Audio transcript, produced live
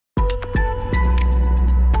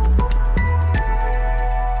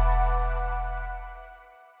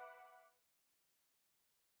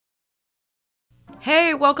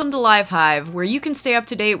Hey, welcome to Live Hive, where you can stay up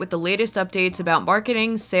to date with the latest updates about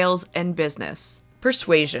marketing, sales, and business.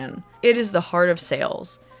 Persuasion. It is the heart of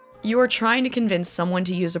sales. You are trying to convince someone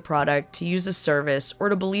to use a product, to use a service, or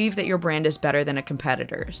to believe that your brand is better than a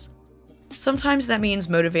competitor's. Sometimes that means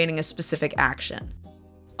motivating a specific action.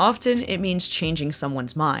 Often it means changing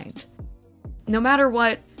someone's mind. No matter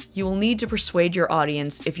what, you will need to persuade your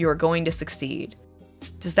audience if you are going to succeed.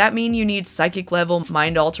 Does that mean you need psychic-level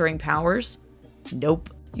mind-altering powers? Nope.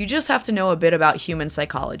 You just have to know a bit about human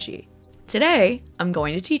psychology. Today, I'm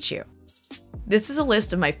going to teach you. This is a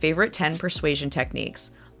list of my favorite 10 persuasion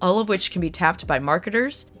techniques, all of which can be tapped by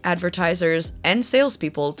marketers, advertisers, and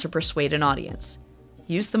salespeople to persuade an audience.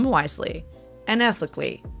 Use them wisely and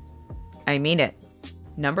ethically. I mean it.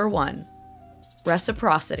 Number 1.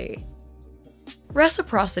 Reciprocity.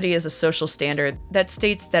 Reciprocity is a social standard that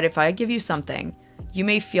states that if I give you something, you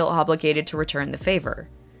may feel obligated to return the favor.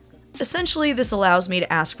 Essentially, this allows me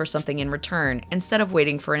to ask for something in return instead of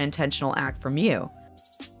waiting for an intentional act from you.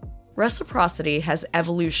 Reciprocity has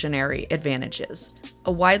evolutionary advantages.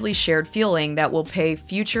 A widely shared feeling that will pay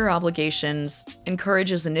future obligations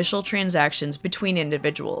encourages initial transactions between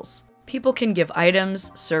individuals. People can give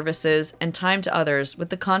items, services, and time to others with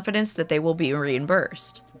the confidence that they will be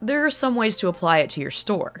reimbursed. There are some ways to apply it to your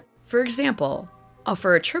store. For example,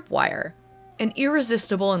 offer a tripwire, an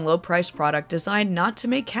irresistible and low-priced product designed not to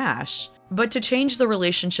make cash, but to change the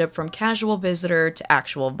relationship from casual visitor to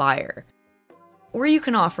actual buyer. Or you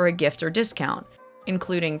can offer a gift or discount,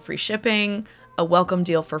 including free shipping, a welcome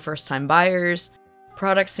deal for first-time buyers,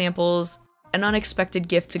 product samples, an unexpected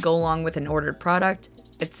gift to go along with an ordered product,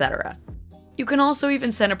 etc. You can also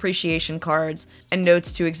even send appreciation cards and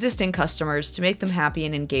notes to existing customers to make them happy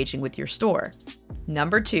and engaging with your store.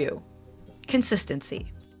 Number 2.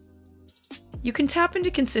 Consistency. You can tap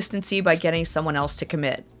into consistency by getting someone else to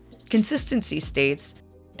commit. Consistency states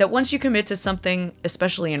that once you commit to something,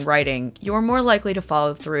 especially in writing, you are more likely to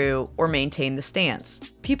follow through or maintain the stance.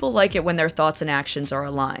 People like it when their thoughts and actions are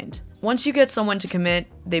aligned. Once you get someone to commit,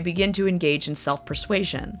 they begin to engage in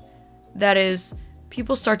self-persuasion. That is,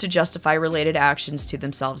 people start to justify related actions to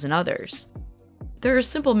themselves and others. There are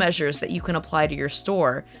simple measures that you can apply to your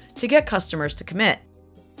store to get customers to commit.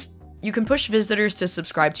 You can push visitors to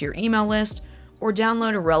subscribe to your email list or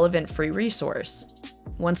download a relevant free resource.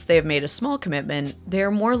 Once they have made a small commitment, they are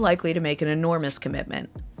more likely to make an enormous commitment.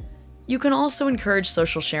 You can also encourage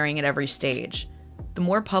social sharing at every stage. The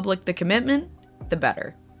more public the commitment, the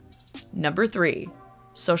better. Number 3.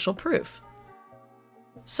 Social proof.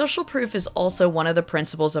 Social proof is also one of the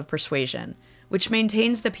principles of persuasion, which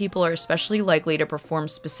maintains that people are especially likely to perform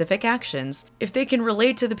specific actions if they can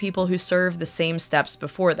relate to the people who serve the same steps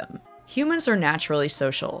before them. Humans are naturally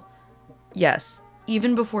social. Yes,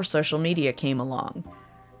 even before social media came along.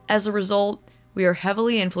 As a result, we are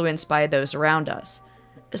heavily influenced by those around us,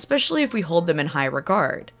 especially if we hold them in high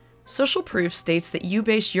regard. Social proof states that you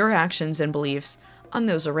base your actions and beliefs on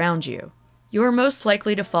those around you. You are most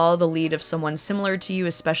likely to follow the lead of someone similar to you,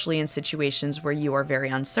 especially in situations where you are very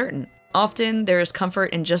uncertain. Often, there is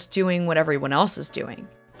comfort in just doing what everyone else is doing.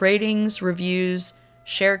 Ratings, reviews,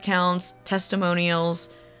 share counts, testimonials,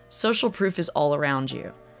 social proof is all around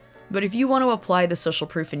you. But if you want to apply the social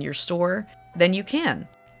proof in your store, then you can.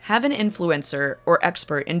 Have an influencer or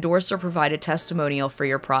expert endorse or provide a testimonial for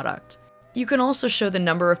your product. You can also show the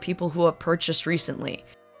number of people who have purchased recently,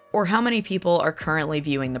 or how many people are currently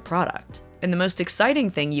viewing the product. And the most exciting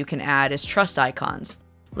thing you can add is trust icons,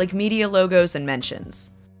 like media logos and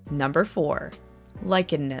mentions. Number 4.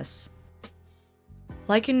 Likeness.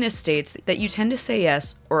 Likeness states that you tend to say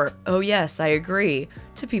yes or oh yes, I agree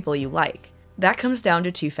to people you like. That comes down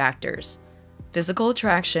to 2 factors. Physical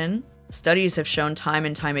attraction. Studies have shown time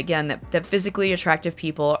and time again that physically attractive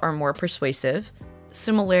people are more persuasive.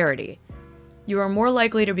 Similarity. You are more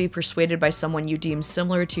likely to be persuaded by someone you deem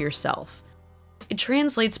similar to yourself. It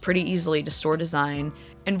translates pretty easily to store design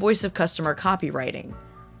and voice of customer copywriting.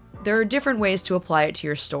 There are different ways to apply it to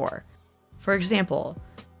your store. For example,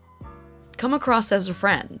 come across as a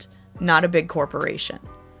friend, not a big corporation.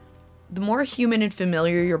 The more human and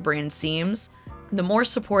familiar your brand seems, the more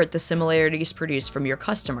support the similarities produce from your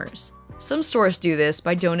customers. Some stores do this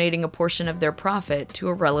by donating a portion of their profit to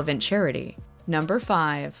a relevant charity. Number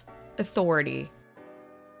 5. Authority.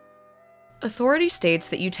 Authority states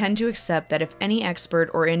that you tend to accept that if any expert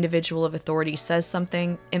or individual of authority says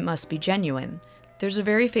something, it must be genuine. There's a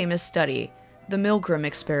very famous study, the Milgram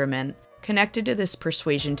experiment, connected to this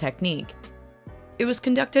persuasion technique. It was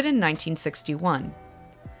conducted in 1961.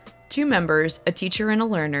 2 members, a teacher and a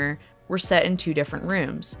learner, were set in 2 different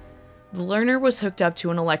rooms. The learner was hooked up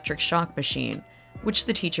to an electric shock machine, which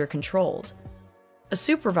the teacher controlled. A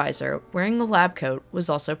supervisor, wearing the lab coat, was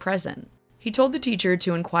also present. He told the teacher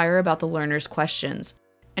to inquire about the learner's questions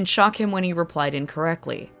and shock him when he replied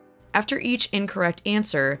incorrectly. After each incorrect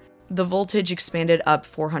answer, the voltage expanded up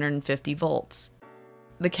 450 volts.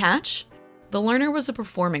 The catch? The learner was a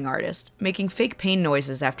performing artist, making fake pain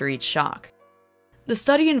noises after each shock. The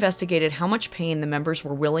study investigated how much pain the members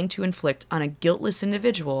were willing to inflict on a guiltless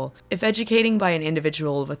individual if educating by an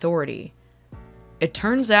individual of authority. It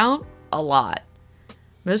turns out, a lot.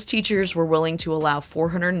 Most teachers were willing to allow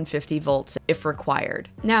 450 volts if required.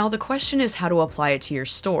 Now, the question is how to apply it to your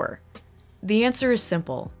store. The answer is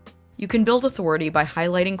simple. You can build authority by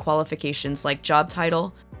highlighting qualifications like job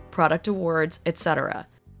title, product awards, etc.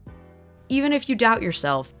 Even if you doubt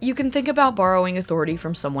yourself, you can think about borrowing authority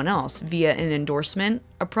from someone else via an endorsement,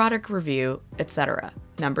 a product review, etc.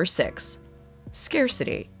 Number 6.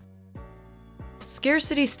 Scarcity.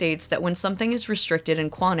 Scarcity states that when something is restricted in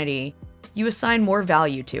quantity, you assign more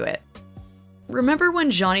value to it. Remember when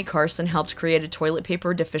Johnny Carson helped create a toilet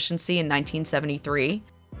paper deficiency in 1973?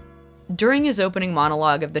 During his opening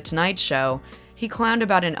monologue of The Tonight Show, he clowned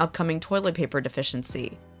about an upcoming toilet paper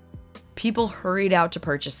deficiency. People hurried out to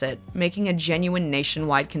purchase it, making a genuine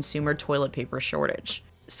nationwide consumer toilet paper shortage.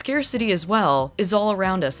 Scarcity as well is all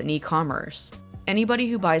around us in e-commerce. Anybody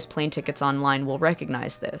who buys plane tickets online will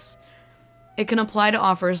recognize this. It can apply to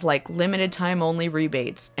offers like limited time only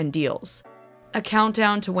rebates and deals. A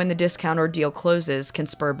countdown to when the discount or deal closes can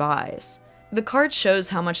spur buys. The card shows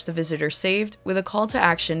how much the visitor saved with a call to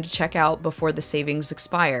action to check out before the savings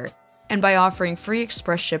expire, and by offering free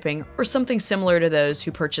express shipping or something similar to those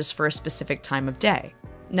who purchase for a specific time of day.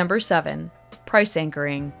 Number 7. Price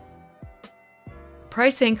anchoring.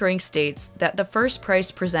 Price anchoring states that the first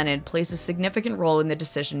price presented plays a significant role in the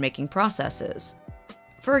decision-making processes.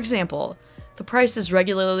 For example, the price is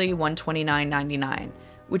regularly $129.99,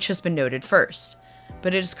 which has been noted first,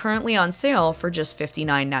 but it is currently on sale for just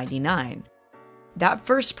 $59.99. That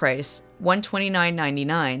first price,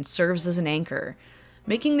 $129.99, serves as an anchor,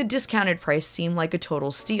 making the discounted price seem like a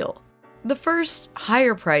total steal. The first,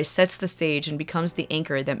 higher price sets the stage and becomes the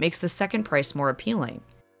anchor that makes the second price more appealing.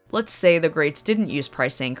 Let's say the greats didn't use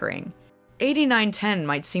price anchoring. $89.10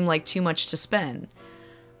 might seem like too much to spend,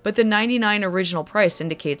 but the $99 original price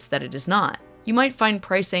indicates that it is not. You might find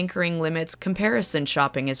price anchoring limits comparison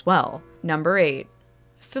shopping as well. Number 8.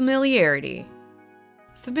 Familiarity.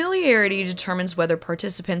 Familiarity determines whether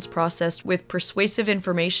participants processed with persuasive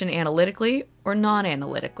information analytically or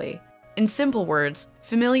non-analytically. In simple words,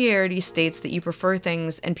 familiarity states that you prefer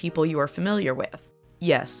things and people you are familiar with.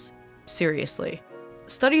 Yes, seriously.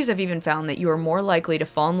 Studies have even found that you are more likely to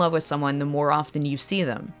fall in love with someone the more often you see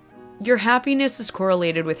them. Your happiness is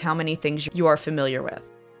correlated with how many things you are familiar with.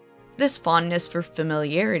 This fondness for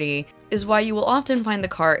familiarity is why you will often find the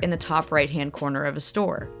cart in the top right-hand corner of a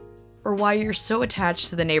store, or why you're so attached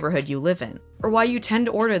to the neighborhood you live in, or why you tend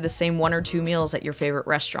to order the same 1 or 2 meals at your favorite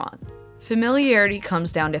restaurant. Familiarity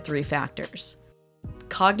comes down to 3 factors.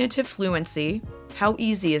 Cognitive fluency, how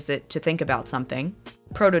easy is it to think about something?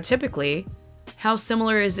 Prototypically, how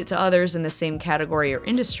similar is it to others in the same category or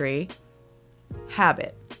industry?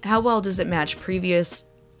 Habit, how well does it match previous,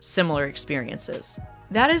 similar experiences?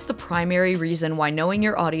 That is the primary reason why knowing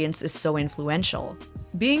your audience is so influential.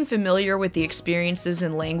 Being familiar with the experiences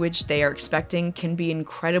and language they are expecting can be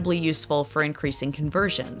incredibly useful for increasing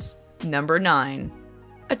conversions. Number 9.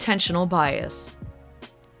 Attentional bias.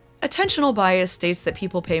 Attentional bias states that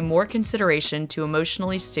people pay more consideration to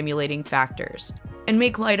emotionally stimulating factors and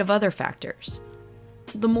make light of other factors.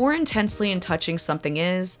 The more intensely and touching something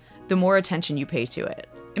is, the more attention you pay to it.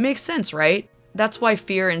 It makes sense, right? That's why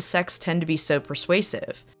fear and sex tend to be so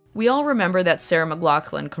persuasive. We all remember that Sarah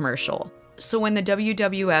McLachlan commercial. So when the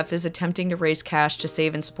WWF is attempting to raise cash to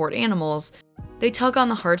save and support animals, they tug on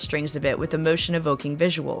the heartstrings a bit with emotion-evoking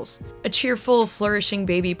visuals. A cheerful, flourishing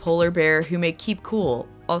baby polar bear who may keep cool,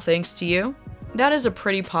 all thanks to you? That is a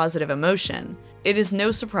pretty positive emotion. It is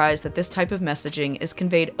no surprise that this type of messaging is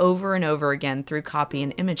conveyed over and over again through copy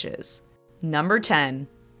and images. Number 10.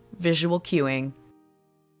 Visual cueing.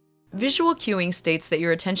 Visual cueing states that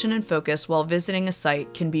your attention and focus while visiting a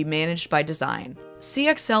site can be managed by design.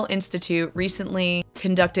 CXL Institute recently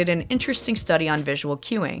conducted an interesting study on visual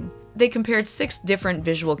cueing. They compared 6 different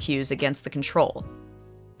visual cues against the control.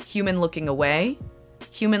 Human looking away,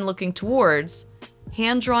 human looking towards,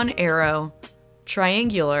 hand-drawn arrow,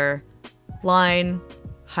 triangular, line,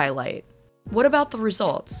 highlight. What about the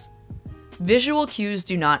results? Visual cues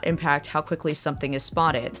do not impact how quickly something is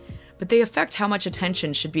spotted, but they affect how much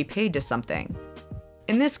attention should be paid to something.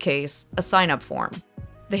 In this case, a sign-up form.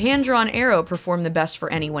 The hand-drawn arrow performed the best for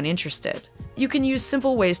anyone interested. You can use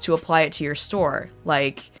simple ways to apply it to your store,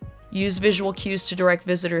 like use visual cues to direct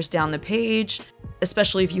visitors down the page,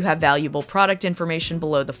 especially if you have valuable product information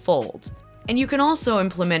below the fold. And you can also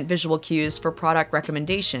implement visual cues for product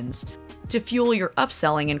recommendations to fuel your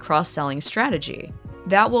upselling and cross-selling strategy.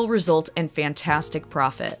 That will result in fantastic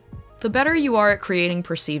profit. The better you are at creating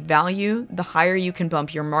perceived value, the higher you can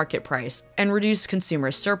bump your market price and reduce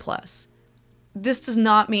consumer surplus. This does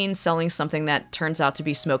not mean selling something that turns out to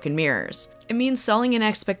be smoke and mirrors. It means selling an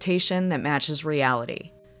expectation that matches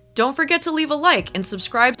reality. Don't forget to leave a like and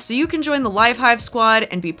subscribe so you can join the live Hive squad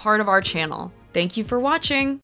and be part of our channel. Thank you for watching!